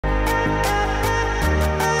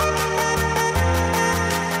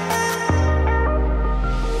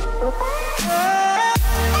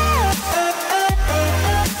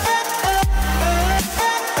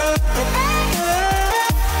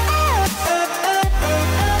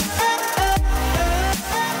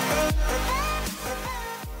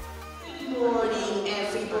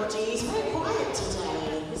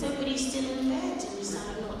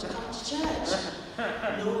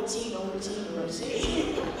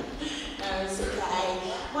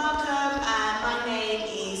Welcome. My name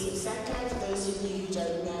is Rebecca. For those of you who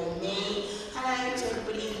don't know me, hello to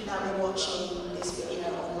everybody that are watching this video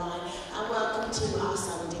online, and welcome to our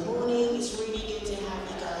Sunday morning. It's really good to have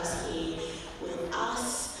you guys here with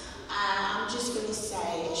us. I'm just going to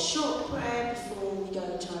say a short prayer before we go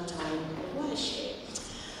into our time of worship.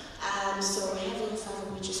 So, Heavenly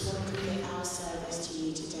Father, we just want to commit our service to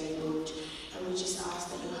you today, Lord, and we just ask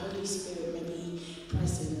that your Holy Spirit may be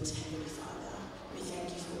present, Heavenly Father. We thank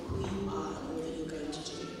you for who you are and all that you're going to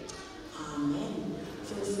do. Amen.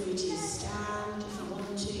 Feel free to stand if you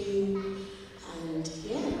want to, and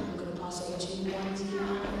yeah, I'm going to pass over to Wendy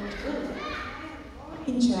and Will.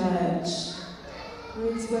 In church,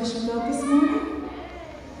 ready to worship God this morning?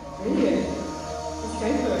 Brilliant. Let's go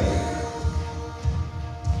for it.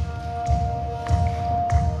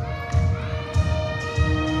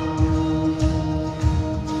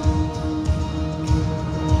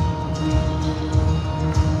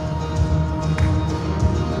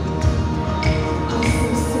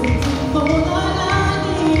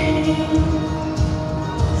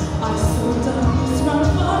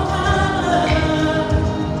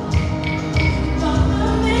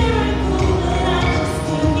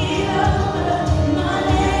 My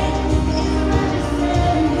name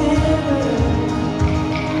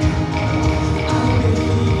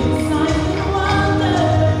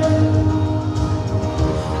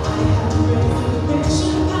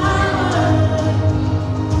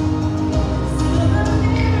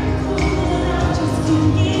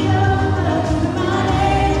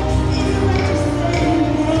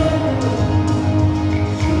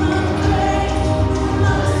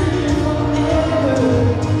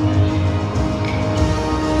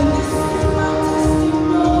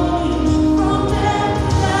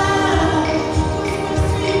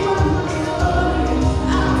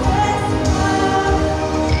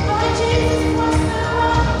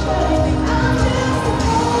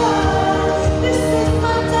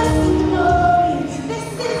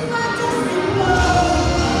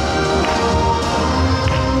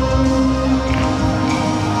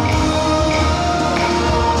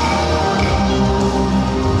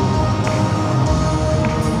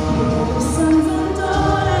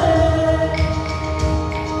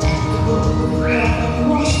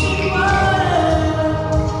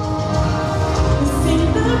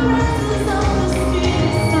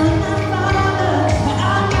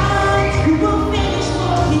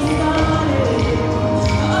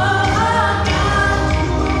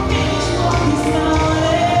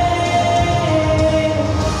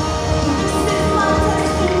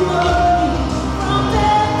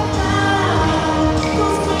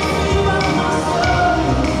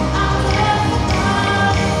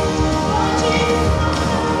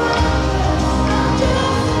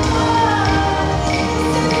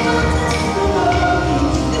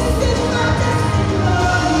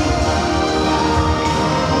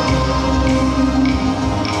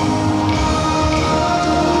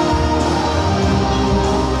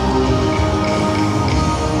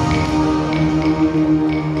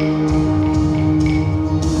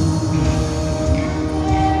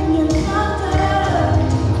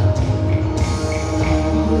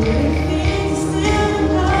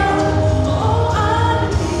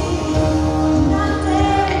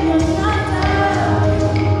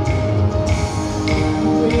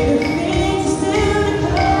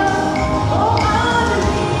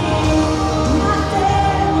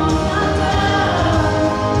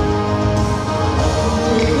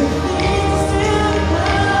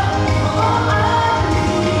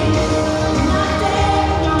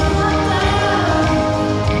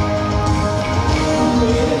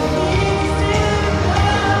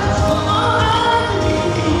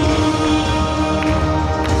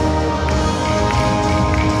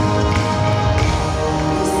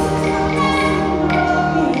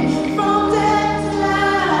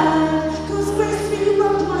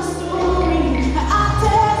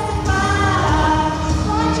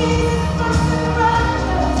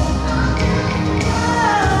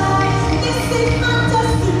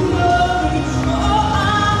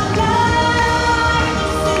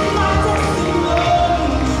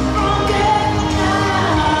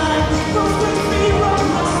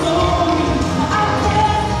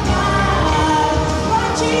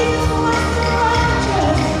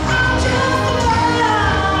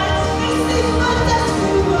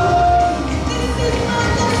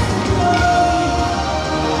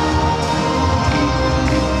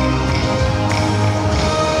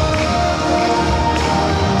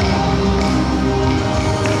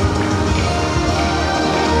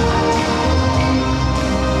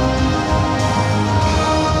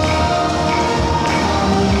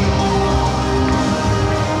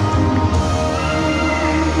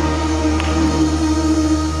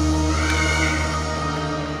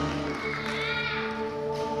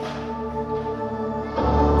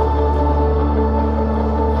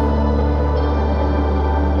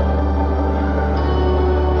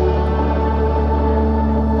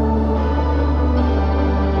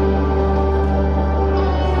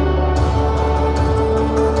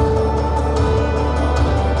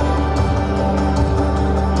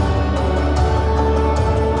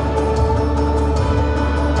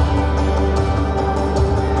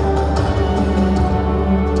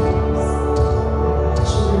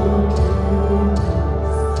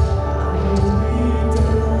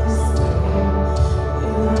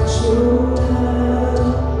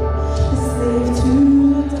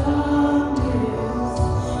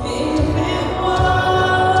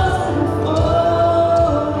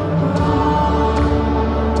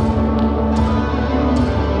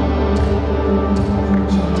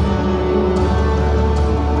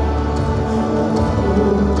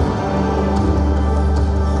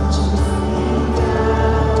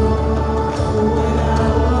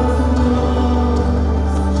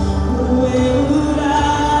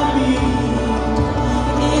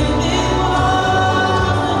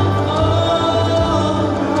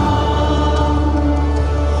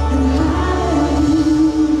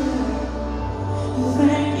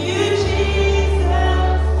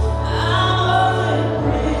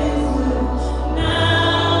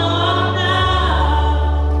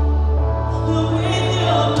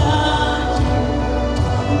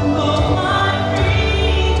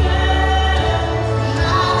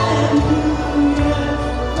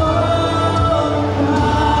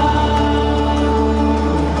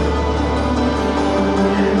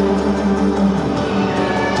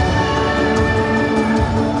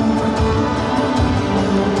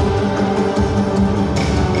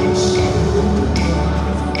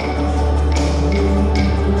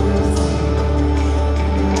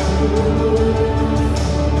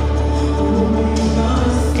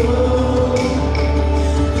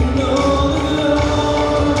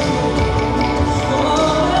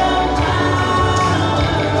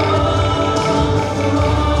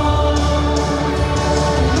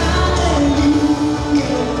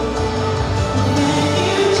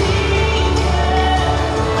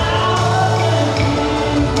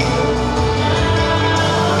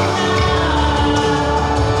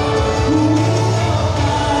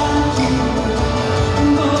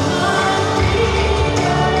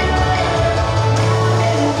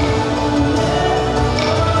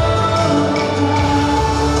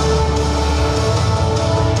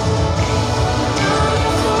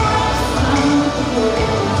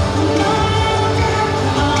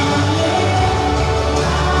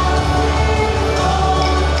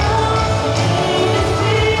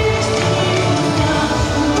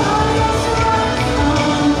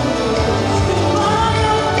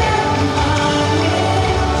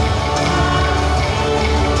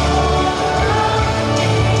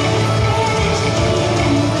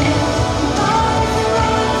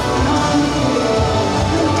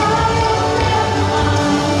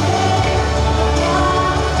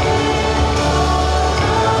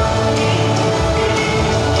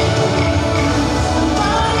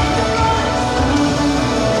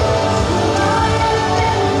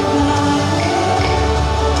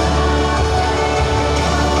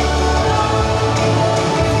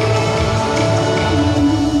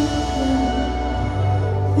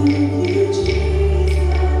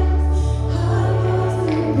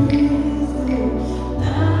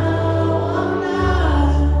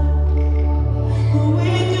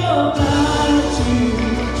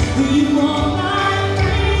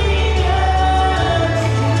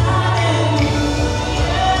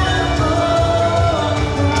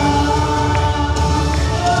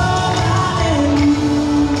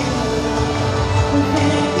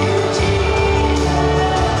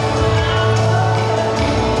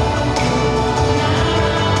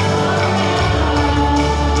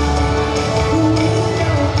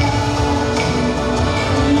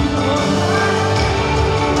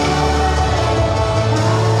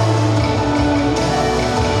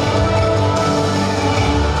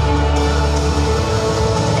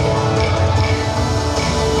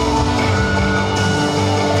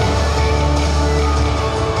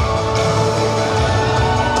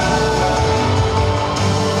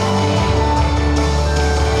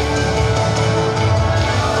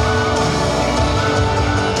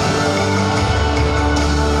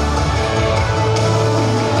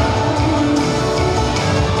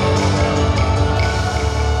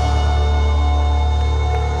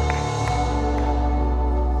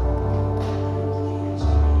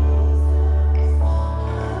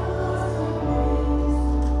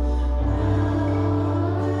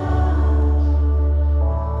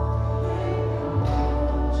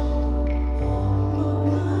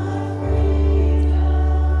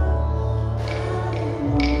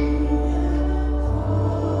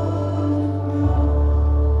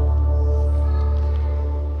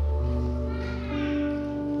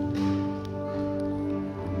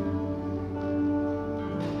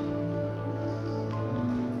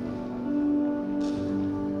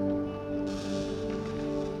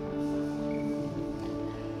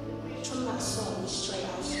song is straight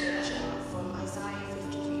out of scripture from Isaiah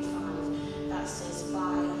 53:5 that says,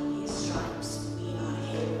 "By his stripes we are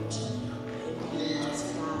healed." Amen to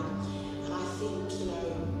that. And I think,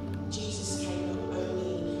 Jesus came not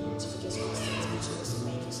only to forgive our sins, but to also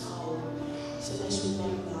make us whole. So let's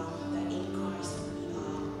remember that in Christ we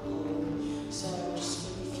are whole. So just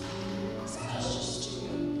give a few seconds just to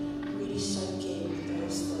really soak in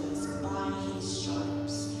those words. By his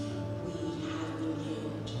stripes we have been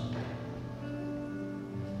healed.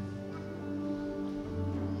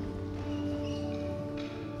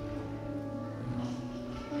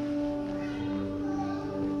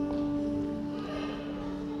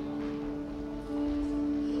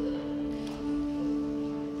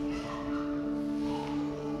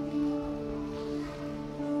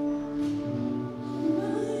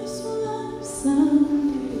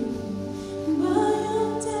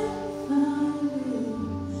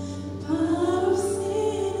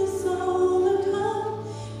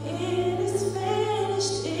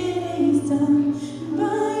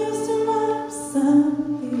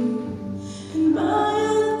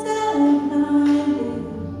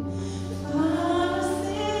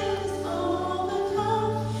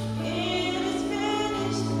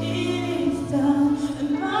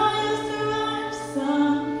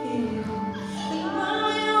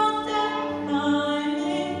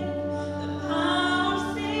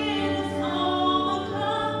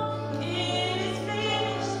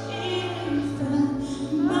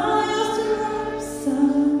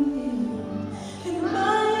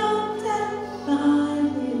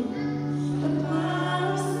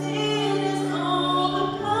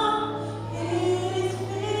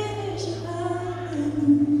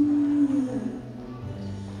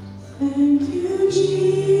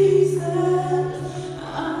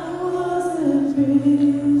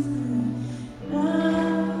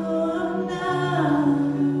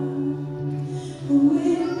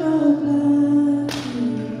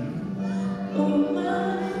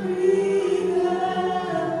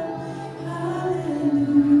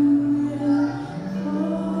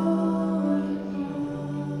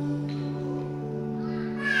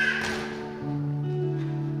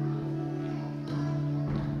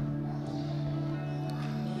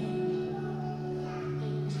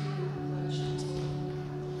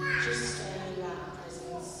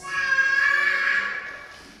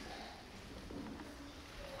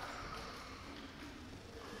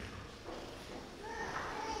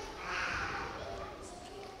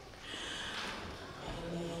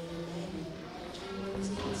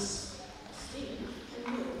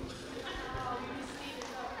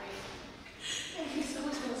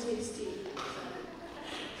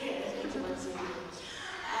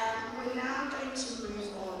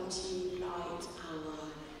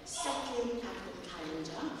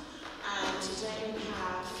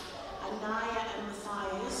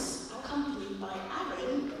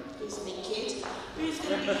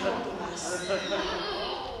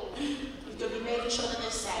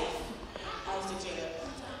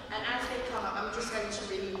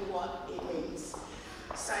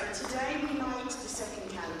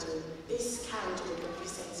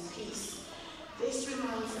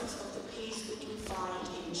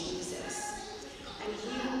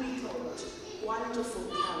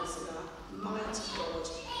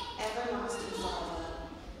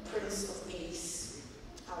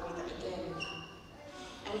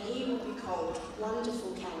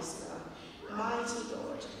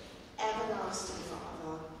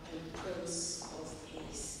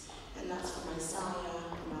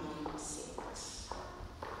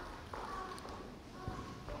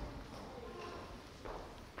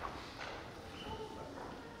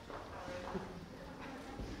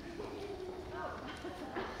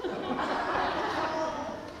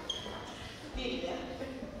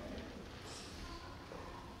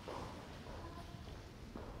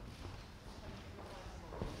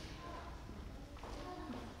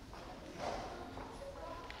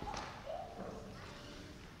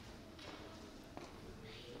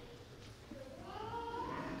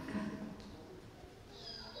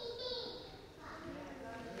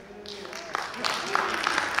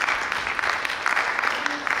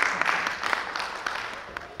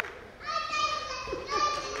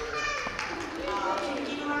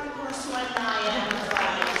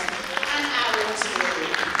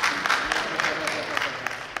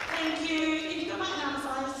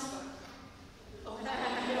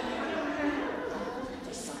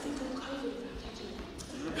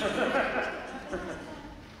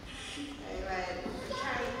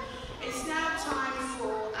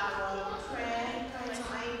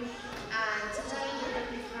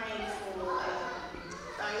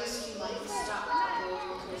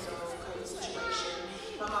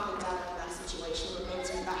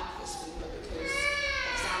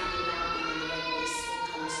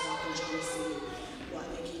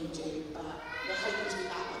 but we're hoping to be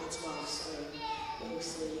back by the 12th, so we'll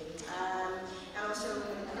see. And also we're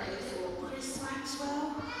going to pray for Chris Maxwell,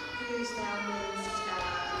 who's now moved,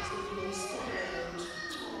 he's living in Scotland.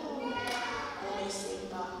 Oh, we'll miss him,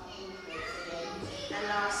 but we'll pray for him. And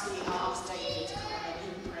lastly, I'll ask David to come and let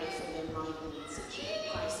him pray for the migrant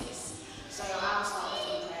crisis. So I'll start off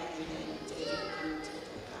in prayer and then David will come to the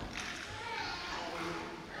program.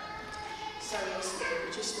 So yes, Lord, we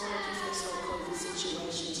just want to give this whole COVID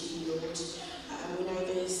situation to you, Lord. We know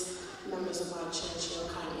there's members of our church who are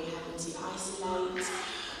currently having to isolate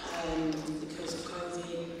because of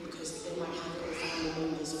COVID, because they might have it with family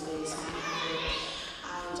members of theirs who have it,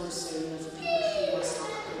 and also, you know, for people who are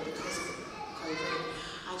suffering because of COVID.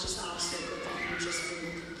 I just ask, Lord, that you just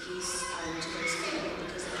bring peace to those people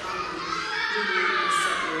because they can be really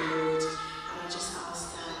unsettling, Lord. And I just ask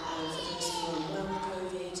that for those who are unwell with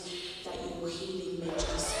COVID, that your healing may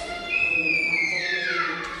just be upon them, and that they may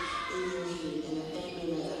walk in your healing, and that they may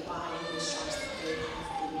know that by your stripes that they have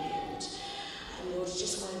been healed. And Lord, I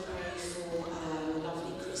just want to pray for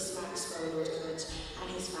lovely Chris Maxwell, Lord God, and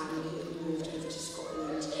his family who have moved over to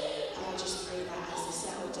Scotland. And I just pray that as they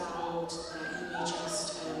settle down, Lord, that you may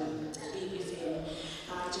just be with him.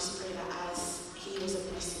 And I just pray that as he was a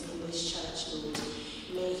blessing in this church, Lord,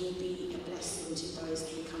 may he be a blessing to those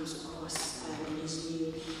that he comes across in his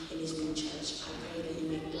new church. I pray that you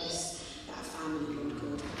may bless that family, Lord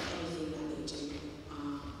God, with anything that they do.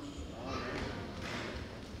 Amen.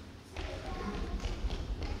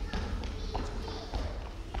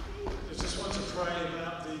 I just want to pray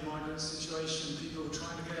about the migrant situation. People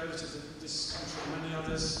trying to get over to this country, many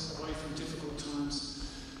others away from difficult times.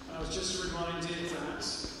 And I was just reminded that,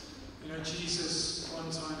 you know, Jesus,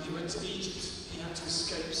 one time, he went to Egypt. He had to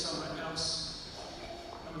escape somewhere else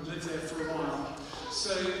and live there for a while.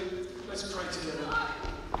 So let's pray together.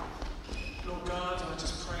 Lord God, I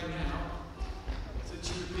just pray now that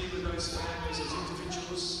you would be with those families as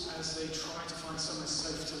individuals as they try to find somewhere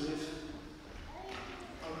safe to live.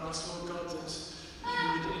 I would ask, Lord God, that you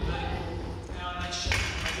would enable our nation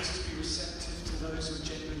and others to be receptive to those who are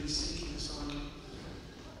genuinely seeking asylum.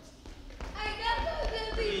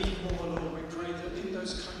 But even more, Lord, we pray that in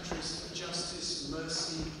those countries that justice,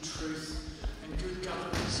 mercy, truth, and good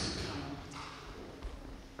governance can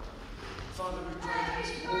come. Father, we pray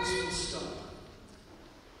that wars will stop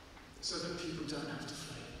so that people don't have to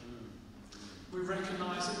flee. We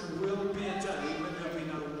recognise that there will be a day when there will be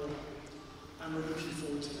no war, and we're looking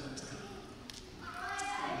forward to that day.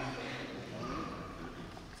 Amen.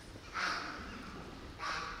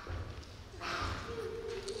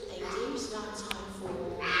 Thank you. It's now time for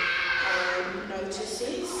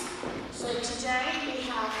notices. So today we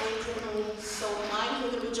have a criminal soul mine who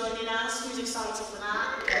are going to be joining us. Who's excited for that?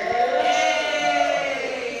 Yay!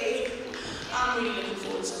 I'm really looking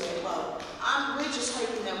forward to it. Well, we're just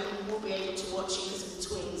hoping that we will be able to watch it because of the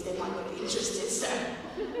twins. They might not be interested, so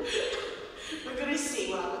we're going to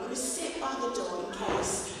see. Well, we're going to sit by the door in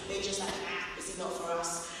case they're just like, nah, this is not for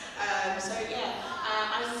us. So yeah,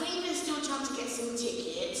 I think there's still time to get some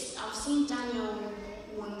tickets. I've seen Daniel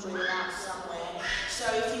wandering around somewhere. So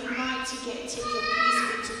if you'd like to get a ticket, please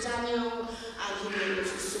speak to Daniel and he'll be able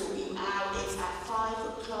to sort you out. It's at 5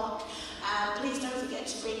 o'clock. Please don't forget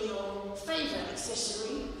to bring your favourite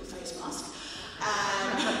accessory, your face mask.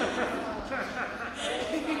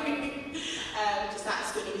 Because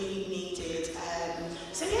that's going to be needed.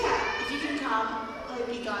 So yeah, if you can come, I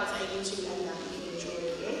hope you guys are able to and that you can enjoy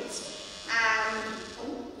it.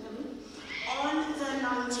 On the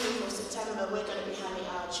 19th of September, we're going to be having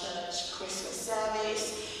our church Christmas service.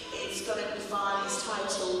 It's going to be fun. It's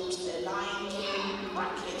titled The Lion King,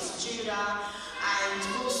 brackets Judah, and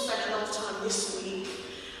we'll spend a lot of time this week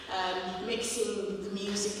mixing the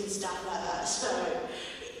music and stuff like that. So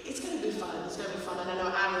it's going to be fun. It's going to be fun. And I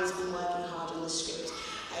know Aaron's been working hard on the script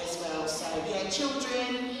as well. So yeah,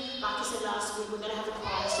 children, like I said last week, we're going to have a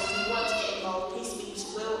choir. So if you want to get involved, please speak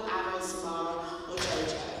to Will, Aaron, Samara, or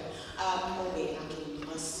Jojo. Or me, I can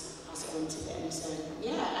pass it on to them. So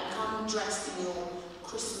yeah, and come dressed in your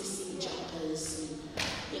Christmassy jumpers and,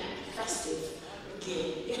 you know, festive gear.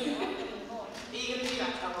 Are you going to do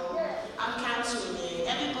that, Carol? I'm counselling you.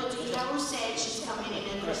 Everybody, Carol said she's coming in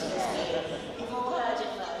a Christmas gear. You've all heard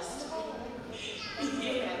it first.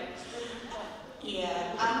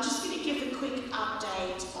 Yeah. I'm just going to give a quick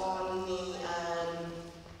update on the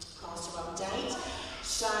pastor update.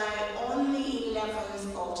 So on the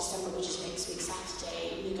 11th of December, which is next week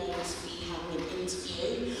Saturday, we're going to be having an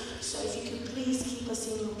interview. So if you could please keep us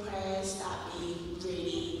in your prayers, that'd be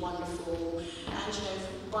really wonderful. And you know, if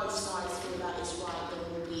both sides feel that is right, then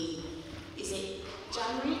we'll be, is it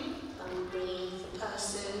January? And we'll bring the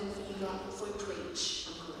person for you before we preach.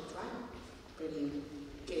 I'm correct, right? Brilliant.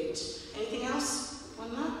 Good. Anything else on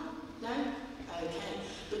that? No? Okay.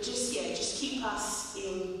 But just keep us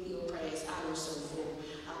in your prayers and also for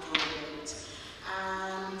our candidate.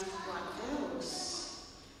 And what else?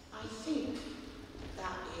 I think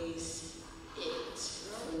that is it.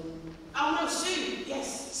 Oh no, Sue!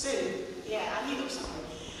 Yes, Sue. Yeah, I knew there was something.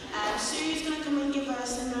 Sue's going to come and give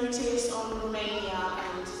us a notice on Romania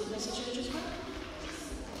and is it Message Church as well?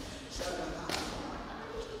 Sorry about that.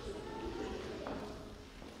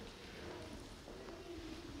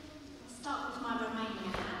 I'll start with my Romania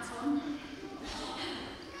hat on.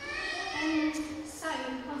 So,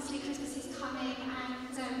 obviously Christmas is coming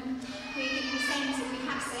and we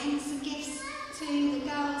have sent some gifts to the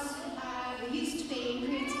girls who used to be in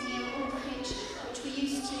Creating Orphanage, which we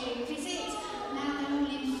used to visit. Now they're all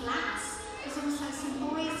in flats. There's also some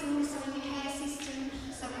boys who are also in the care system,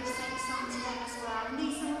 so we've sent some to them as well. And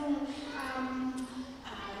these are all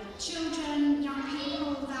children, young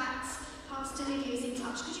people that Pastor Livy is in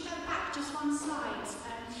touch. Could you go back just one slide?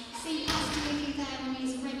 See Pastor Livy there in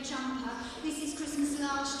his red jumper. This is Christmas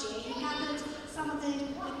last year. He gathered some of the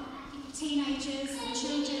teenagers and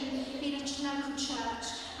children in a local church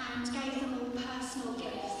and gave them all personal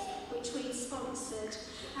gifts, which we'd sponsored.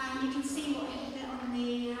 And you can see what on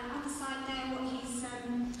the other side there, what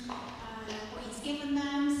he's given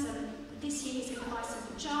them. This year he's going to buy some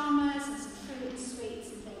pyjamas and some fruit and sweets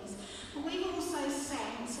and things. But we've also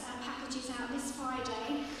sent packages out this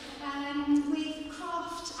Friday with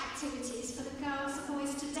craft activities for the girls and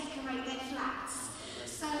boys to decorate their flats.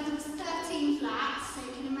 So there was 13 flats, so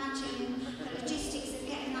you can imagine the logistics of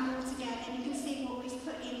getting that all together. And you can see what we've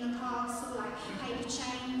put in the parcel, like paper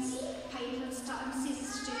chains, paper and stuff, and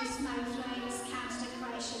scissors to do snowflakes, candle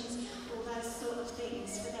decorations, all those sort of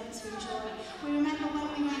things for them to enjoy. We remember when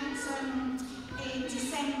we went in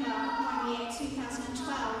December one year, 2012,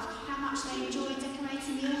 how much they enjoyed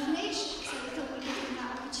decorating the orphanage, so we thought we'd give them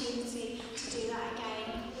that opportunity to do that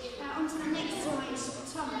again. On to the next slide,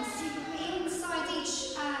 Thomas. Inside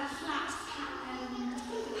each flat pack,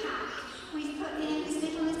 we've put in this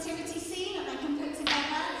little nativity scene that they can put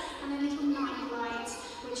together and a little night light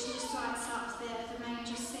which just lights up the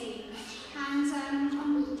manger scene. And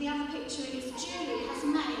on the other picture is Julie has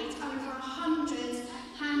made over 100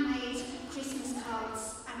 handmade Christmas cards,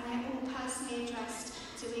 and they're all personally addressed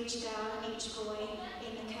to each girl and each boy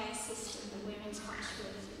in the care system that we're in touch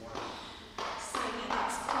with. So yeah,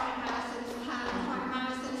 that's quite a marathon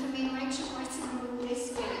for me and Rachel writing all this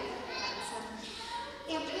week.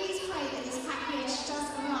 But, please pray that this package does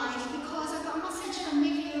arrive, because I got a message from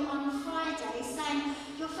Vivian on Friday saying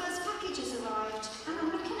your first package has arrived, and I'm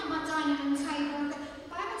looking at my dining room table and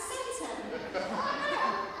I haven't sent them.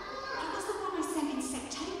 It was the one I sent in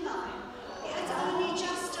September. It had only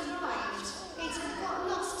just arrived. It had got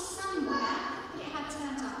lost somewhere, but it had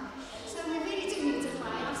turned up. So we really do need to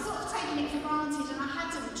pray. I've sort of taken it for granted, and I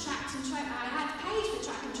hadn't tracked and traced. I had paid for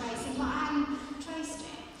track and tracing, but I hadn't traced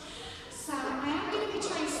it. So I am going to be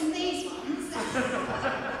tracing these ones. So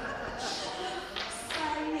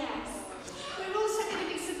yes. We're also going to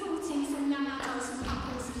be supporting some young adults and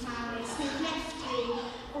couples and families who've left the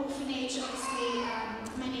orphanage, obviously,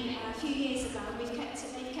 a few years ago. They've kept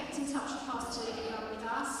in touch with Pastor Livy with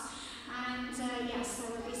us. And yes, so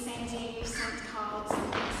we've sent cards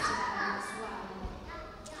and things to them as well.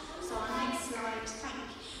 So our next slide,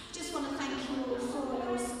 just want to thank you all for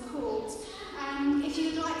your support. If you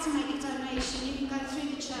would like to make a donation, you can go through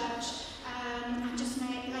the church and just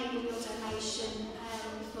label your donation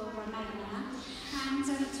for Romania. And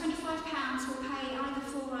 £25 will pay either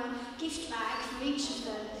for a gift bag for each of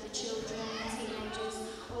the children and teenagers,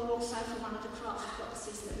 or also for one of the craft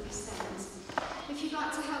boxes that we've sent. If you'd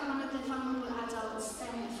like to help one of the vulnerable adults,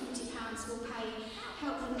 then £40 will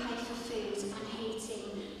help them pay for food and heating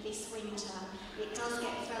this winter. It does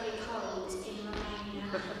get very cold in Romania.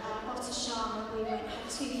 We had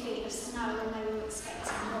 2 feet of snow and they were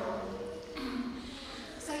expecting more.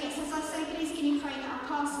 So yes, as I say, please can you pray that our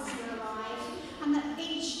parcels will arrive and that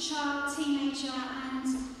each child, teenager and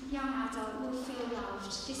young adult will feel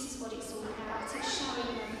loved. This is what it's all about. It's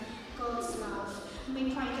showing them God's love. And we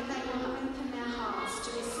pray that they will open their hearts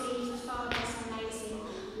to receive the Father's amazing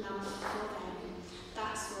love for them.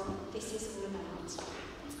 That's what this is all about.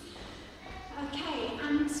 Okay,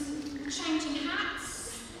 and changing hats.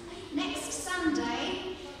 Next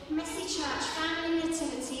Sunday, Messy Church Family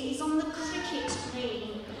Nativity is on the cricket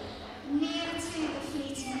green, near to the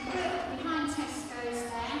Fleeting Brook, behind Tesco's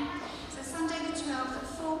there. So Sunday the 12th at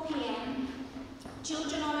 4 p.m.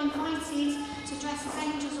 Children are invited to dress as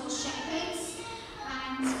angels or shepherds,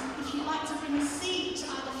 and if you'd like to bring a seat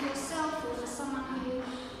either for yourself someone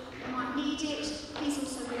who might need it. Please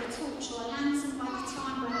also bring a torch or a lantern. By the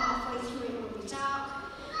time we're halfway through, it will be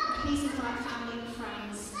dark. Please invite family and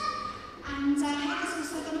friends. And Heather's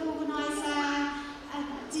also going to organise a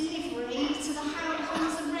delivery to the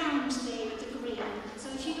homes around the green. So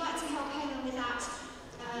if you'd like to help Heather with that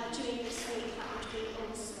during this week, that would be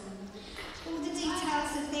awesome. All the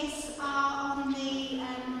details of this are on the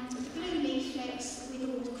blue leaflets with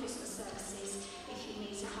all the Christmas services, if you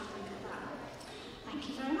need to have a look at that. Thank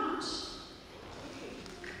you very much.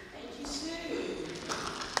 Thank you, Sue.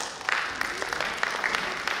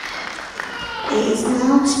 It is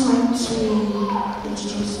now time to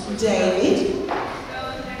introduce David,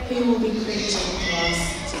 who will be preaching for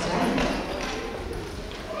us today.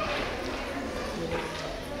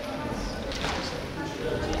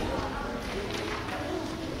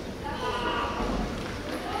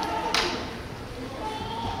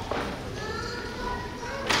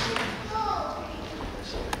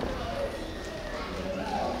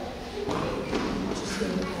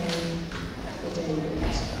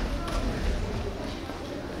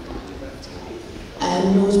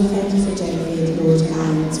 Lord, we thank you for David, Lord,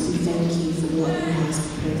 and we thank you for what he has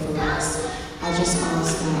prepared for us. I just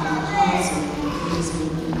ask that our hearts and our ears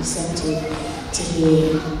will be receptive to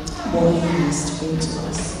hear what he has to bring to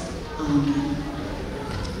us. Amen.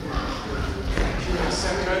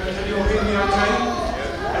 Can you all hear me okay?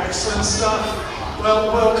 Excellent stuff.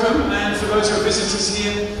 Well, welcome, and for those who are visitors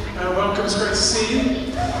here, welcome, it's great to see you.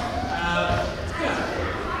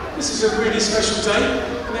 This is a really special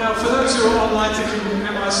day. Now, for those who are online thinking,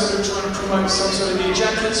 am I sort of trying to promote some sort of new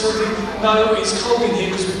jackets or anything? No, it's cold in here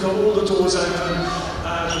because we've got all the doors open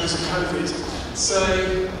because of COVID.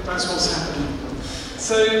 So, that's what's happening.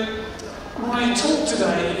 So, my talk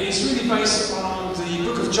today is really based on the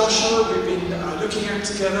book of Joshua we've been looking at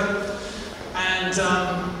together. And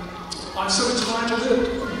I've sort of titled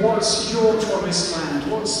it, What's Your Promised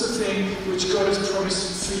Land? What's the thing which God has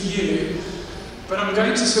promised for you? But I'm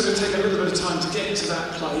going to sort of take a little bit of time to get to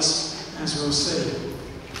that place, as we'll see.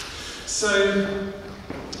 So,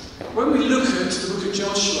 when we look at the book of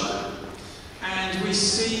Joshua, and we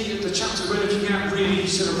see the chapter we're looking at really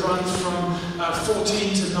sort of run from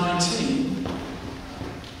 14 to 19,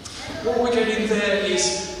 what we're getting there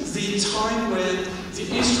is the time when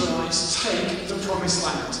the Israelites take the promised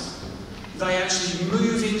land. They actually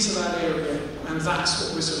move into that area, and that's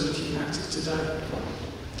what we're sort of looking at today.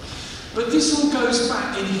 But this all goes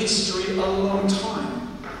back in history a long time.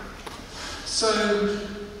 So,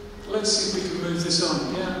 let's see if we can move this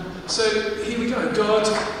on. Yeah. So, here we go. God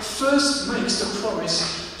first makes the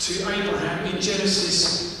promise to Abraham in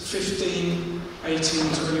Genesis 15,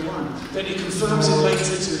 18, 21. Then he confirms it later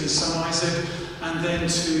to his son Isaac, and then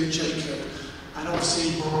to Jacob. And obviously,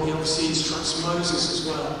 he instructs Moses as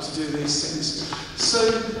well to do these things.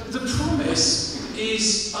 So, the promise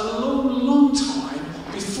is a long, long time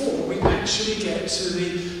before we actually get to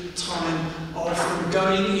the time of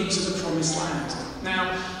going into the promised land.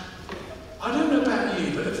 Now, I don't know about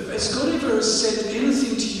you, but has God ever said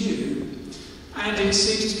anything to you and it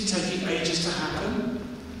seems to be taking ages to happen?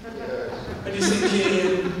 And you're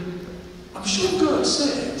thinking, I'm sure God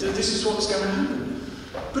said that this is what's going to happen.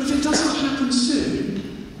 But if it doesn't happen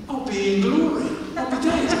soon, I'll be in glory. I'll be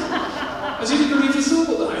dead. Has anybody ever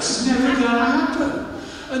thought that? This is never going to happen.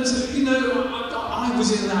 And, you know, I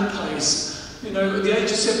was in that place. You know, at the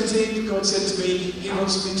age of 17, God said to me, He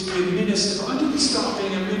wants me to be a minister. But I didn't start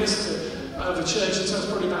being a minister of a church until I was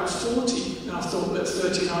probably about 40. And I thought at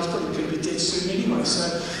 13 I was probably going to be dead soon anyway.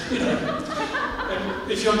 So, you know,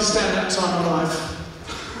 if you understand that time of life.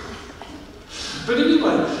 But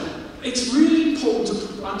anyway, it's really important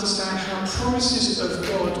to understand how promises of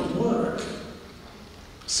God work.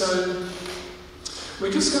 So,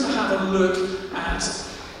 we're just going to have a look at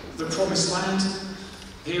the promised land.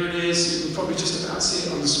 Here it is, you can probably just about see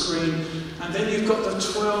it on the screen. And then you've got the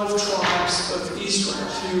 12 tribes of Israel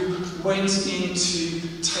who went in to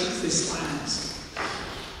take this land.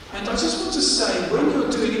 And I just want to say, when you're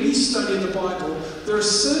doing any study of the Bible, there are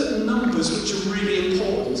certain numbers which are really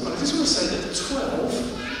important. And I just want to say that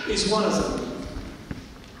 12 is one of them.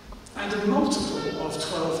 And a multiple of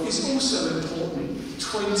 12 is also important,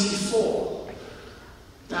 24.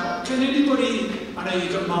 Now, can anybody, I know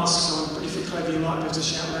you've got masks on, but if you're clever you might be able to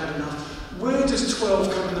shout loud enough. Where does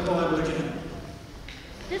 12 come in the Bible again?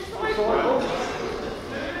 Disciples.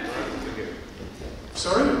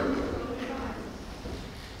 Sorry?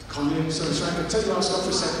 Connie, sorry, can I take your mask off for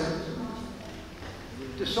a second?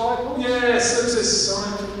 Disciples? Yes, that's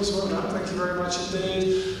disciples, well done, thank you very much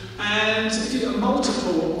indeed. And if you get a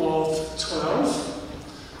multiple of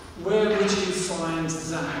 12, Where would you find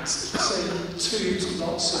that? Say 2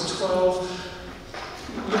 lots of 12.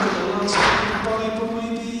 Look at the last Bible,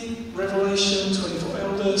 maybe? Revelation, 24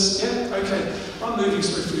 elders. Yeah? Okay. I'm moving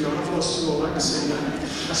swiftly on. I've lost you all. I can see that.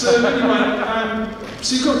 So anyway,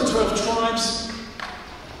 so you've got the 12 tribes.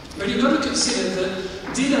 But you've got to consider that,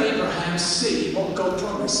 did Abraham see what God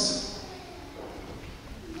promised?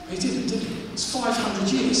 He didn't, did he? It's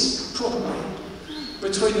 500 years, probably,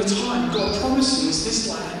 between the time God promises this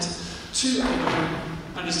land to Abraham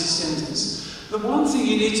and his descendants. The one thing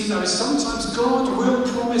you need to know is sometimes God will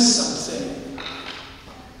promise something,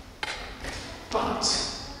 but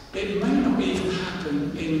it may not even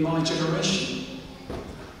happen in my generation.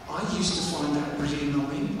 I used to find that really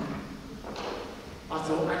annoying. I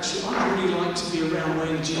thought, actually, I'd really like to be around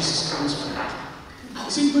when Jesus comes back.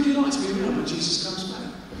 Does anybody like to be around when Jesus comes back?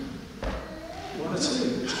 1 or 2.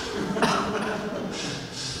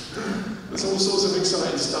 There's all sorts of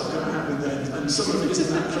exciting stuff going to happen then, and some of it isn't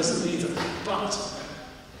that pleasant either. But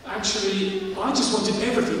actually, I just wanted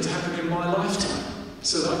everything to happen in my lifetime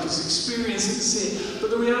so that I could experience it and see it.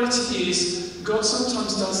 But the reality is, God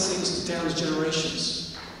sometimes does things down the generations.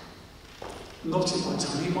 Not in my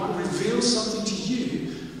time. He might reveal something to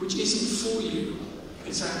you which isn't for you.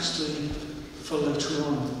 It's actually for later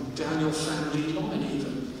on, down your family line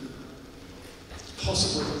even. It's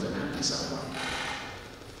possible that it happens that way.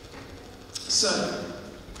 So,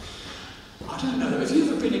 I don't know, have you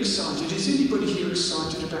ever been excited? Is anybody here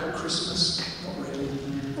excited about Christmas? Not really.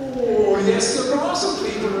 Oh, yes, there are some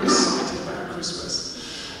people who are excited about Christmas.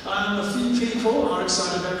 A few people are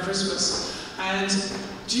excited about Christmas. And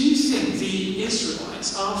do you think the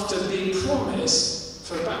Israelites, after being promised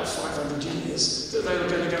for about 500 years that they were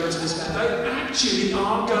going to go into this land, they actually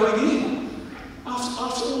are going in?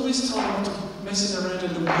 After all this time, after messing around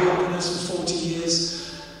in the wilderness for 40 years,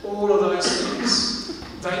 all of those things,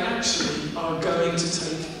 they actually are going to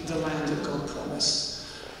take the land that God promised.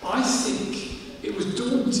 I think it was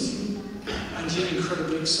daunting and yet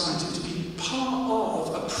incredibly exciting to be part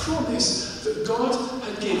of a promise that God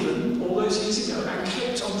had given all those years ago and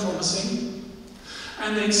kept on promising.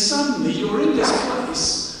 And then suddenly you're in this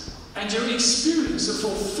place and you experience the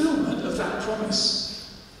fulfillment of that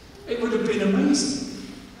promise. It would have been amazing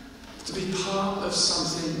to be part of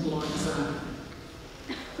something like that.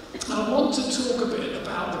 I want to talk a bit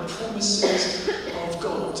about the promises of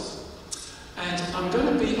God. And I'm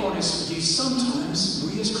going to be honest with you, sometimes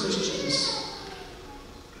we as Christians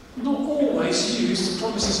not always use the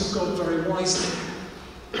promises of God very wisely.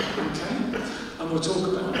 Okay? And we'll talk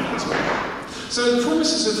about that as well. So the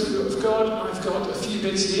promises of God, I've got a few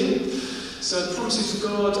bits here. So the promises of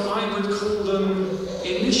God, I would call them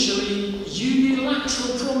initially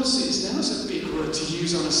unilateral promises. Now that's a big word to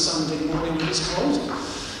use on a Sunday morning when it's cold.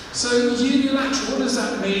 So unilateral, what does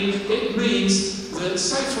that mean? It means that,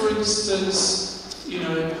 say for instance, a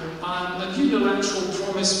unilateral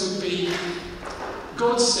promise would be,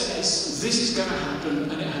 God says this is going to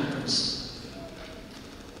happen and it happens.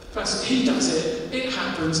 He does it, it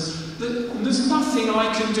happens. There's nothing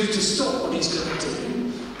I can do to stop what he's going to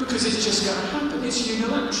do because it's just going to happen. It's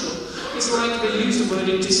unilateral. It's like they use the word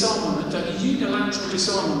in disarmament, that a unilateral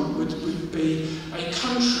disarmament would be a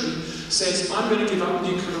country says, I'm going to give up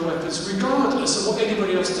nuclear weapons regardless of what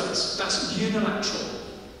anybody else does. That's unilateral.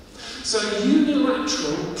 So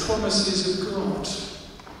unilateral promises of God.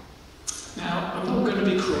 Now, I'm not going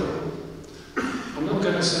to be cruel. I'm not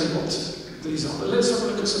going to say what these are, but let's have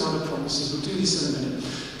a look at some other promises. We'll do this in a minute.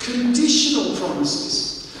 Conditional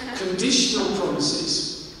promises. Conditional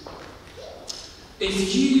promises.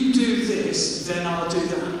 If you do this, then I'll do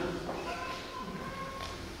that.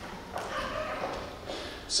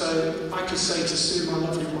 So I could say to Sue, my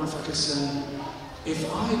lovely wife, I could say, if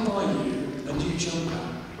I buy you a new jumper,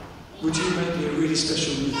 would you make me a really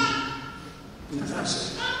special meal? No,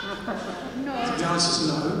 that's it. No. The answer's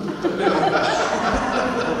no, but never mind.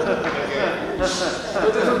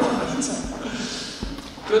 But never mind.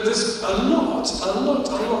 But there's a lot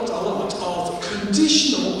of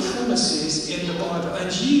conditional promises in the Bible, and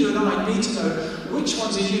you and I need to know which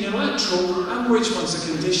ones are unilateral and which ones are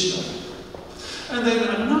conditional. And then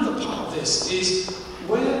another part of this is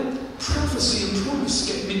where prophecy and promise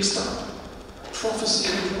get mixed up.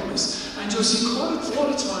 Prophecy and promise. And you'll see quite a lot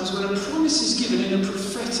of times when a promise is given in a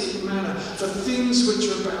prophetic manner for things which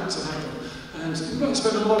are about to happen. And we won't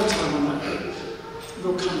spend a lot of time on that, but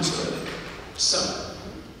we'll come to it. So,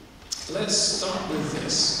 let's start with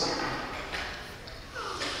this.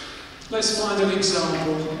 Let's find an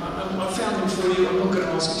example. I found them for you. I'm not going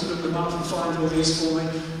to ask you to look them up and find all these for me,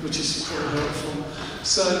 which is quite helpful.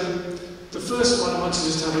 So, the first one I want to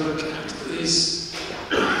just have a look at is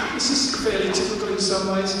This is fairly typical in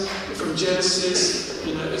some ways. From Genesis,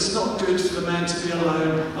 it's not good for the man to be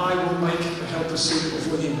alone. I will make a helper suitable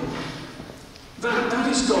for him. That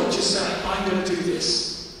is God just saying, I'm going to do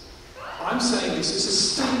this. I'm saying this is a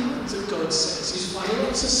statement that God says. He's finding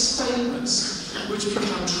lots of statements which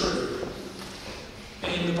become true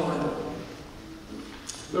in the Bible.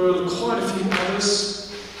 There are quite a few others.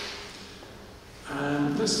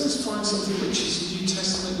 Let's find something which is New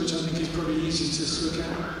Testament, which I think is probably easy to look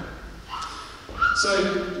at. So,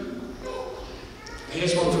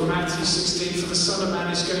 here's one from Matthew 16. For the Son of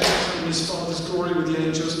Man is going to come in his Father's glory with the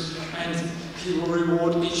angels, and he will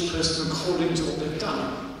reward each person according to what they've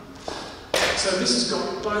done. So this has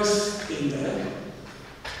got both in there,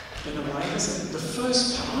 in a way, hasn't it? The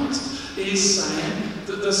first part is saying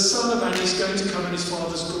that the Son of Man is going to come in his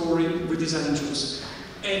Father's glory with his angels.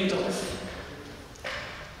 End of.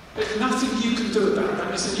 There's nothing you can do about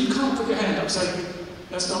that. Listen, you can't put your hand up and say,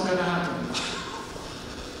 that's not going to happen.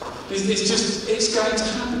 It's going to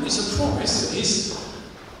happen. It's a promise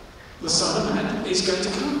that the Son of Man is going to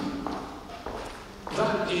come.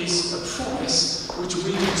 That is a promise which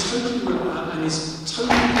we can totally rely on and is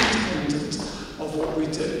totally independent of what we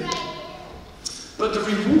do. But the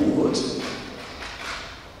reward,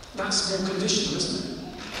 that's more conditional, isn't it?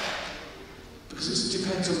 Because it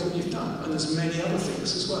depends on what you've done, and there's many other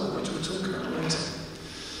things as well, which we'll talk about later.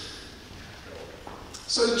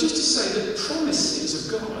 So just to say that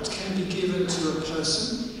promises of God can be given to a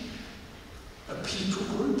person, a people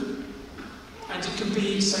group, and it can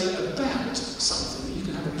be, say, about something. You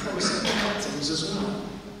can have a promise about things as well.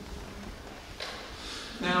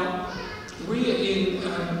 Now, we're in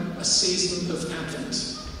a season of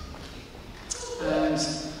Advent, and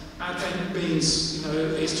Advent means,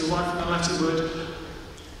 it's derived from the Latin word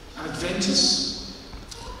adventus,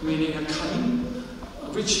 meaning a coming,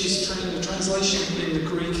 which is the translation in the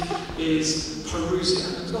Greek is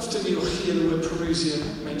parousia. And often you'll hear the word parousia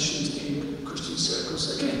mentioned in Christian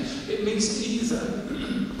circles. Again, it means either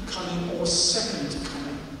coming or second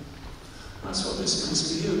coming. That's what this means.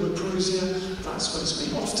 We hear the word parousia, that's what it's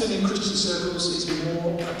meant. Often in Christian circles, it's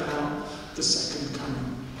more about the second coming.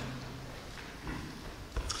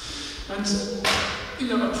 And,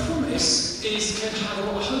 a promise can have a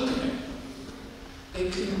lot of hope in it. It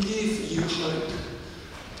can give you hope.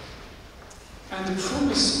 And the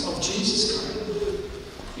promise of Jesus coming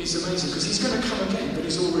is amazing, because he's going to come again, but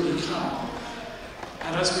he's already come.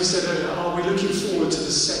 And as we said earlier, are we looking forward to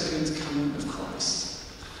the second coming of Christ?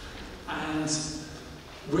 And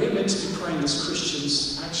we're meant to be praying as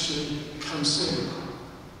Christians, actually, come soon.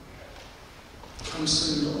 Come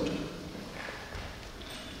soon, Lord.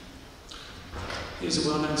 Here's a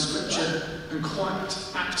well-known scripture, and quite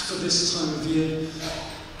apt for this time of year.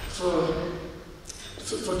 For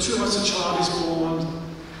to us a child is born,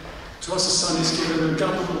 to us a son is given, and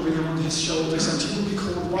government will be on his shoulders, and he will be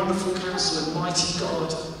called Wonderful Counselor, Mighty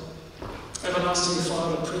God, Everlasting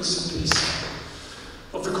Father, Prince of Peace.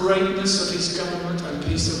 Of the greatness of his government and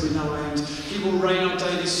peace there will be no end. He will reign on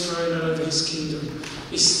David's throne and over his kingdom,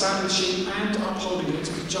 establishing and upholding it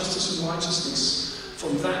with justice and righteousness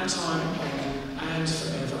from that time on and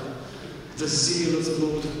forever. The zeal of the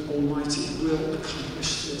Lord Almighty will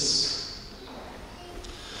accomplish this.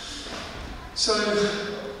 So,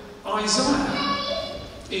 Isaiah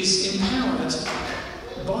is empowered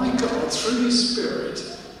by God through his Spirit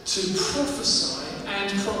to prophesy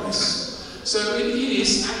and promise. So it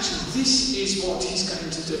is actually, this is what he's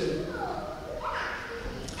going to do.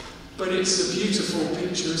 But it's a beautiful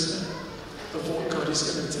picture, isn't it, of what God is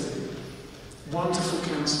going to do. Wonderful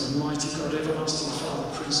Counselor, Mighty God, Everlasting Father,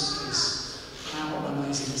 Prince of Peace. How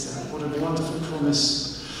amazing is that? What a wonderful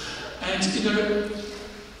promise. And,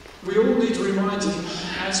 we all need reminding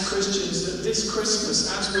as Christians that this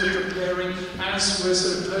Christmas, as we're preparing, as we're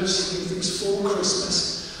sort of purchasing things for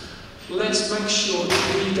Christmas, let's make sure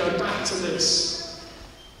that we go back to this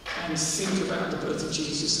and think about the birth of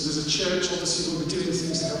Jesus. And as a church, obviously, we'll be doing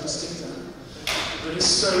things to help us do that. But it's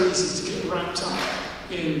so easy to get wrapped up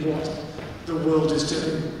in what the world is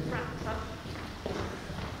doing.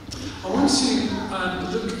 I want to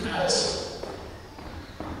look at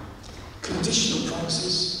conditional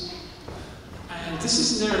promises. And this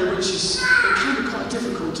is an area which it can be quite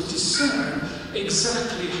difficult to discern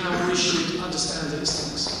exactly how we should understand these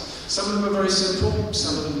things. Some of them are very simple,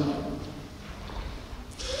 some of them not.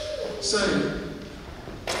 So,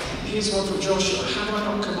 here's one from Joshua. Have I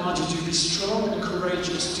not commanded you, be strong and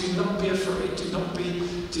courageous, do not be afraid, do not be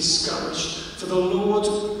discouraged, for the Lord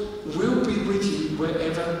will be with you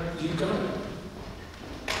wherever you go.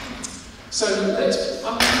 So let's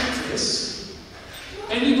unpack this.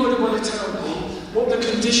 Anybody want to tell me what the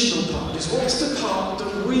conditional part is. What's the part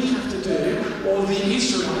that we have to do, or the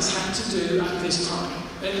Israelites had to do at this time?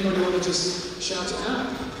 Anybody want to just shout it out?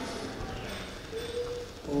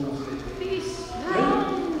 Be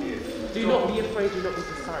strong. Do not be afraid, do not be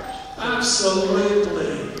discouraged.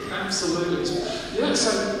 Absolutely. Yeah, so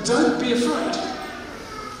don't be afraid.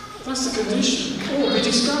 That's the condition. Or be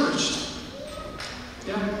discouraged.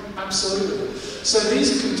 Yeah, absolutely. So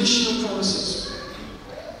these are conditional promises.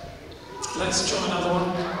 Let's try another one.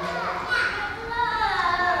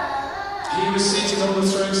 He was seated on the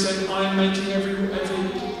throne, said, I am making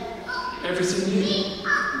everything new.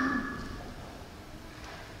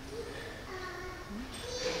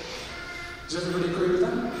 Does everybody agree with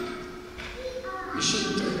that? You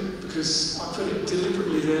shouldn't do, because I put it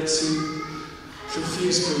deliberately there to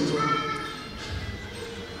confuse people.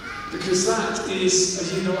 Because that is a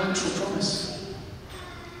unilateral promise.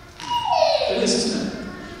 It is, isn't it?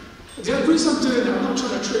 The only reason I'm doing that, I'm not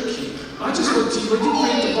trying to trick you. I just want you, when you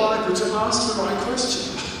read the Bible, to ask the right question.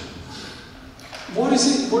 What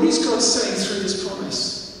is God saying through this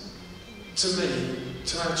promise? To me,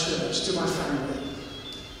 to our church, to my family?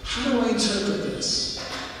 How do I interpret this?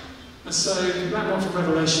 And so that one from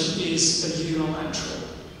Revelation is a unilateral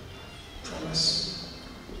promise.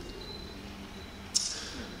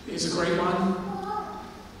 Here's a great one.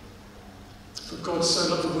 For God so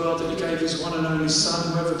loved the world that he gave his one and only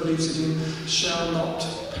Son. Whoever believes in him shall not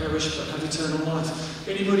perish but have eternal life.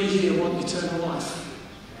 Anybody here want eternal life?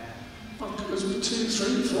 There's 2,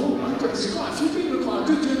 3, 4. There's quite a few people. Quite a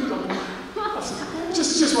good group.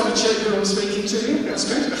 Just want to check who I'm speaking to here. That's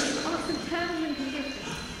good.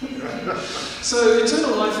 So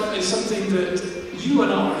eternal life is something that you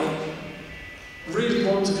and I really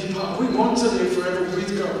want to be part of. We want to live forever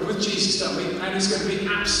with God, with Jesus, don't we? And it's going to be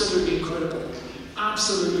absolutely incredible.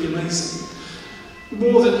 Absolutely amazing.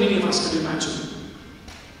 More than any of us could imagine.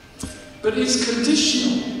 But it's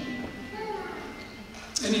conditional.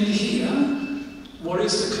 And in here, what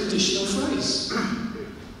is the conditional phrase?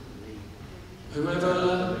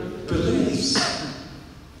 Whoever believes.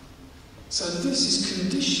 So this is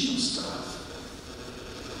conditional stuff.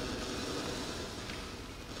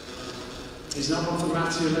 Here's another one from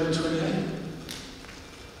Matthew 11:28.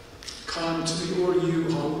 Come to me, all you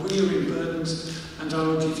who are weary and burdened, and I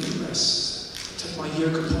will give you rest. Take my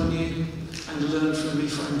yoke upon you and learn from me,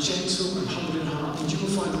 for I am gentle and humble in heart, and you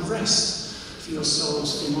will find rest for your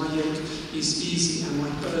souls. For my yoke is easy and my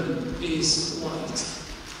burden is light.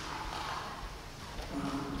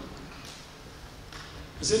 Wow.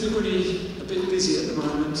 Is everybody a bit busy at the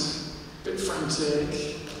moment? A bit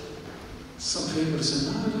frantic? Some people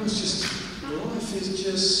say, no, it's just, life is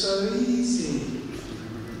just so easy.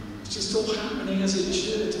 It's just all happening as it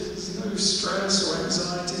should. There's no stress or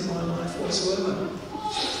anxiety in my life whatsoever.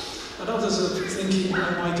 And others are thinking,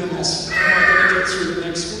 oh my goodness, how am I going to get through the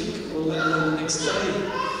next week, or let alone the next day,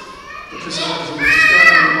 because of everything that's going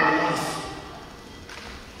on in my life.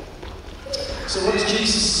 So what does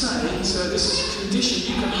Jesus say? So this is a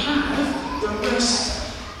condition. You can have the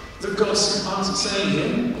rest that God's saying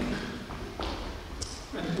here.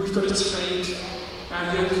 And we've got to take our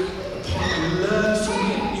yoke upon and learn from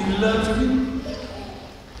him. You learn from him,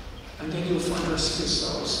 and then you'll find rest for your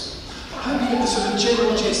souls. I hope you get the sort of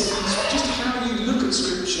general gist, just how you look at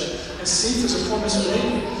Scripture and see if there's a promise within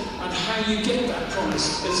you, and how you get that promise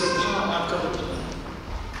is a part I've got to play.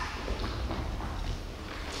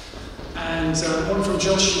 And one from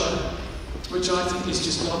Joshua, which I think is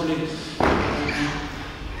just lovely.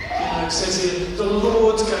 It says here, the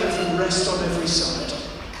Lord gave them rest on every side,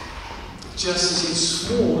 just as he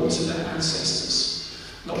sworn to their ancestors.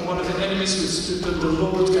 Not one of their enemies withstood them. The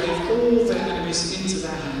Lord gave all their enemies into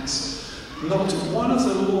their hands. Not one of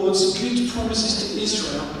the Lord's good promises to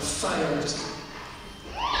Israel failed.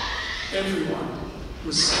 Everyone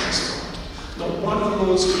was satisfied. Not one of the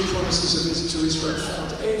Lord's good promises to Israel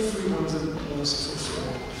failed. Every one of them was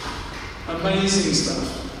fulfilled. Amazing stuff.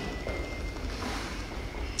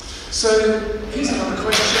 So, here's another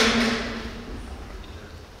question.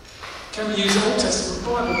 Can we use Old Testament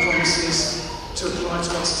Bible promises to apply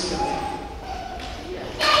to us today?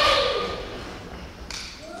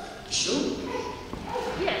 Sure?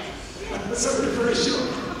 Yes. Somebody very sure.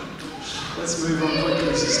 Let's move on quickly,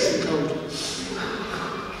 it's getting cold.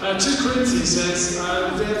 2 Corinthians says,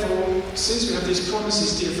 therefore, since we have these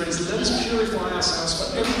promises, dear friends, let us purify ourselves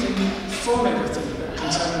from everything that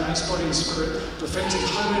contaminates body and spirit, perfecting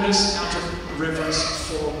holiness out of reverence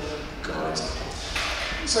for God.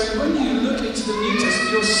 So when you look into the New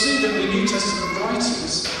Testament, you'll see that the New Testament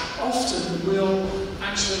writers often will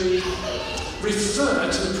actually refer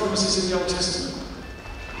to the promises in the Old Testament.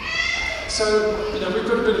 So, we've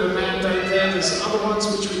got a bit of a mandate there. There's other ones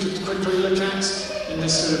which we could quickly look at in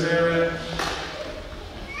this sort of area.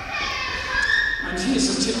 And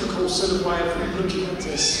here's a typical sort of way of looking at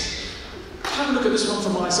this. Have a look at this one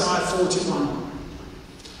from Isaiah 41.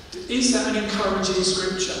 Is that an encouraging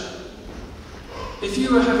scripture? If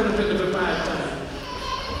you were having a bit of a bad day,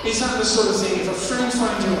 is that the sort of thing, if a friend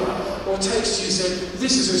phoned you up or texted you and said,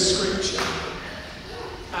 this is a scripture,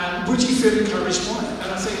 would you feel encouraged by it?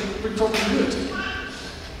 And I think we probably would.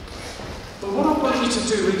 But what I want you to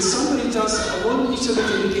do, when somebody does that, I want you to look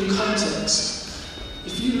at it in context.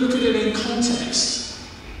 If you look at it in context,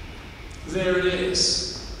 there it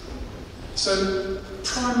is. So,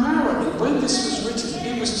 primarily, when this was written,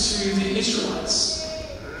 it was to the Israelites.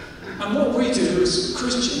 And what we do as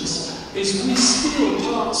Christians is we steal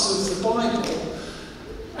parts of the Bible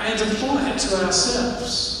and apply it to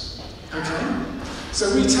ourselves. Okay?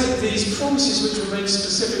 So we take these promises which were made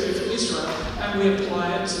specifically for Israel and we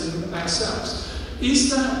apply it to ourselves. Is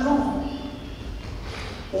that wrong?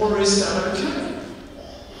 Or is that okay?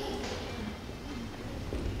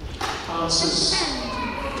 Answers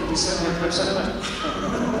could be sent on the website.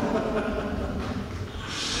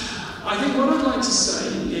 I think what I'd like to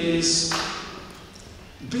say is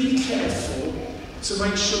be careful to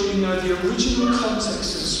make sure you know the original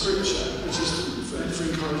context of Scripture, which is for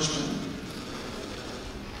encouragement.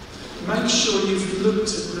 Make sure you've looked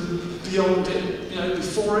at beyond it,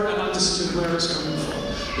 before it, and understood where it's coming from.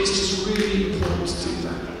 It's just really important to do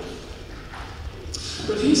that.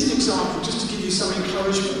 But here's an example, just to give you some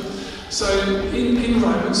encouragement. So in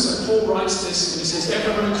Romans, so Paul writes this, and he says,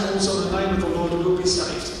 everyone who calls on the name of the Lord will be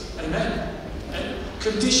saved. Amen.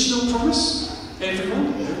 Conditional promise.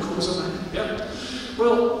 Everyone who calls on that. Yep.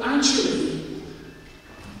 Well, actually,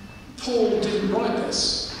 Paul didn't write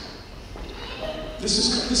this.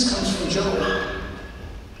 This comes from Joel.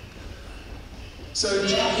 So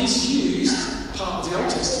he's used part of the Old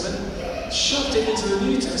Testament, shoved it into the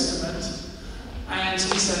New Testament, and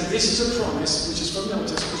he's saying this is a promise which is from the Old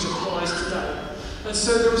Testament, which applies today. And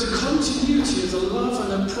so there is a continuity of the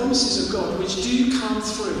love and the promises of God which do come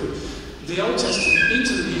through the Old Testament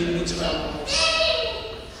into the New and into our lives.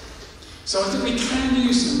 So I think we can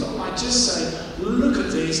use them, but I just say, look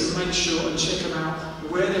at these and make sure and check them out,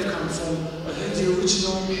 where they've come from, and who the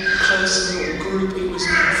original person or group it was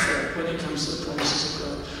meant for when it comes to the promises of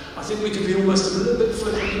God. I think we can be almost a little bit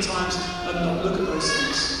flippant at times and not look at those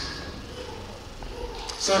things.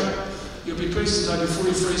 So, you'll be pleased to know before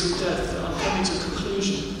you freeze to death that I'm coming to a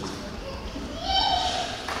conclusion.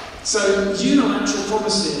 So, unilateral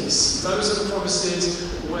promises, those are the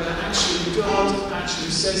promises where actually God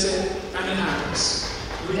actually says it and it happens.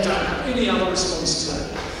 We don't have any other response to it.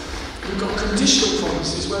 We've got conditional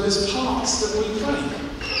promises where there's parts that we play.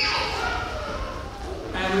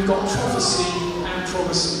 And we've got prophecy and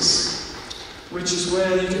promises, which is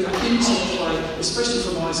where you get that interplay, especially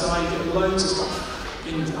from Isaiah, you get loads of stuff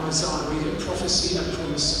in Isaiah, where you get prophecy and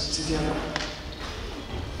promise together.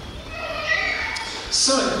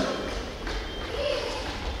 So,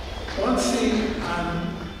 one thing I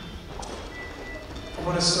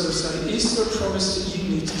want to sort of say, is there a promise that you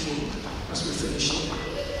need to keep as we finish here?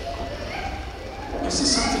 Is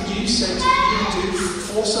this something you said you do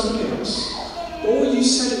for somebody else? Or you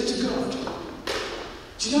said it to God?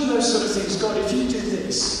 Do you know those sort of things? God, if you do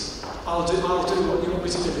this, I'll do what you want me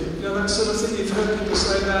to do. You know, that sort of thing. You've heard people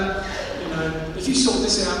say that. If you sort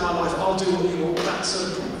this out in my life, I'll do what you want. That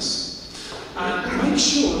sort of promise. And make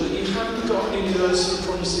sure that you haven't got any of those sort of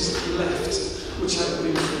promises left which haven't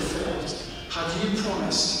been fulfilled. Have you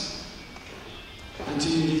promised? And do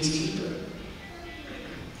you need to keep it?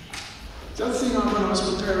 The other thing when I was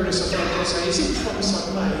preparing this, I thought I'd say, is it a promise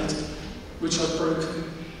I've made which I've broken?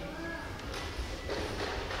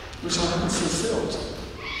 Which I haven't fulfilled?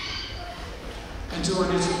 And do I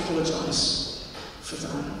need to apologise for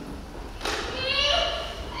that?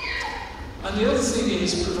 And the other thing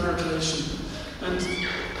is prevarication. And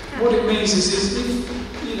what it means is if,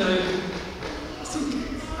 I think,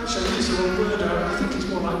 actually I use the wrong word, I think it's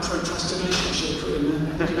more like procrastination I should have put in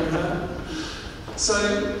there. So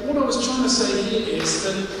what I was trying to say here is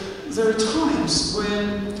that there are times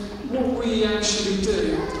when what we actually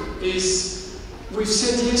do is we've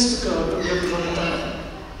said yes to God, but we haven't got it done.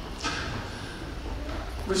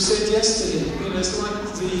 We've said yes to Him. It's like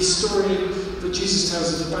the story that Jesus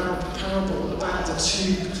tells us about the parable about the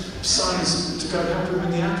two sons to go help him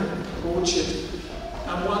in the apple orchard.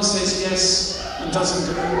 And one says yes and doesn't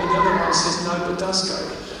go, and the other one says no but does go.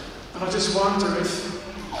 And I just wonder if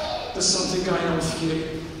there's something going on for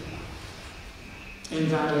you in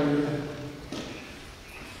that area.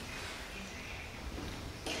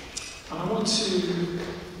 And I want to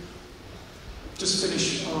just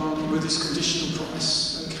finish with this conditional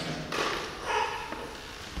promise, okay?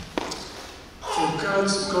 For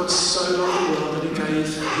God so loved the world that he gave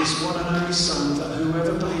his one and only Son, that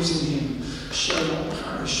whoever believes in him shall not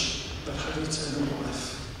perish, but have eternal life.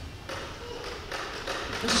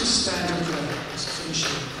 Let's just stand and pray as a finish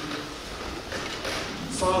here.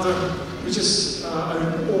 Father, we just are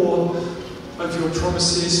in awe of your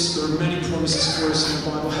promises. There are many promises for us in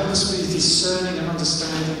the Bible. Help us be discerning and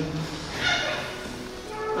understanding.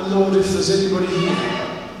 And Lord, if there's anybody here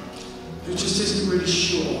who just isn't really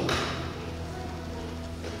sure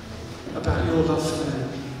about your love for them,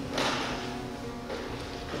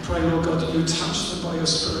 I pray, Lord God, that you touch them by your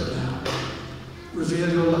Spirit now. Reveal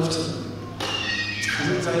your love to them.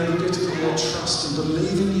 And that they will get to put their trust and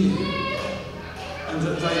believe in you. And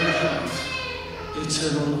that they will have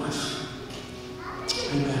eternal life.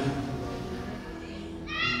 Amen.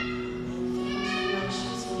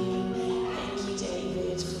 Thank you,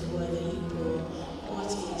 David, for the word that you brought.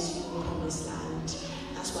 What is your promised land?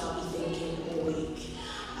 That's what I'll be thinking all week.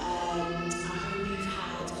 I hope you've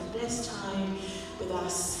had a blessed time with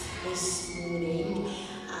us this morning,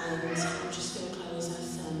 and I'm just going to close our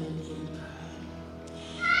sermon in prayer.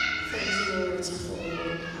 Thank you, Lord, for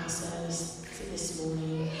our service for this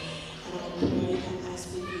morning, and I pray that as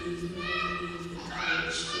we leave, may we leave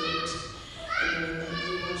encouraged, Lord, and knowing that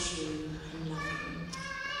you are true and loving.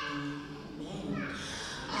 Amen.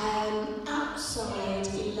 Outside,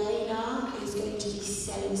 Elena is going to be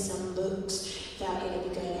selling some books that are going to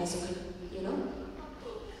be going as a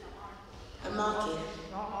market.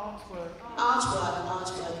 Artwork.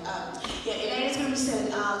 Yeah, Elena's going to be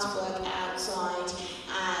selling artwork outside,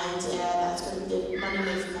 and that's going to be the money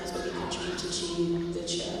made from that's going to be contributed to the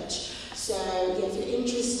church. So, yeah, if you're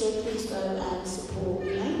interested, please go and support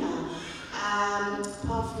Elena.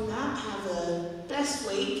 Apart from that, have a blessed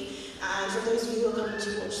week. And for those of you who are coming to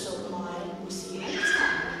watch Salt Mine, we'll see you later.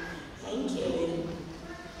 Thank you.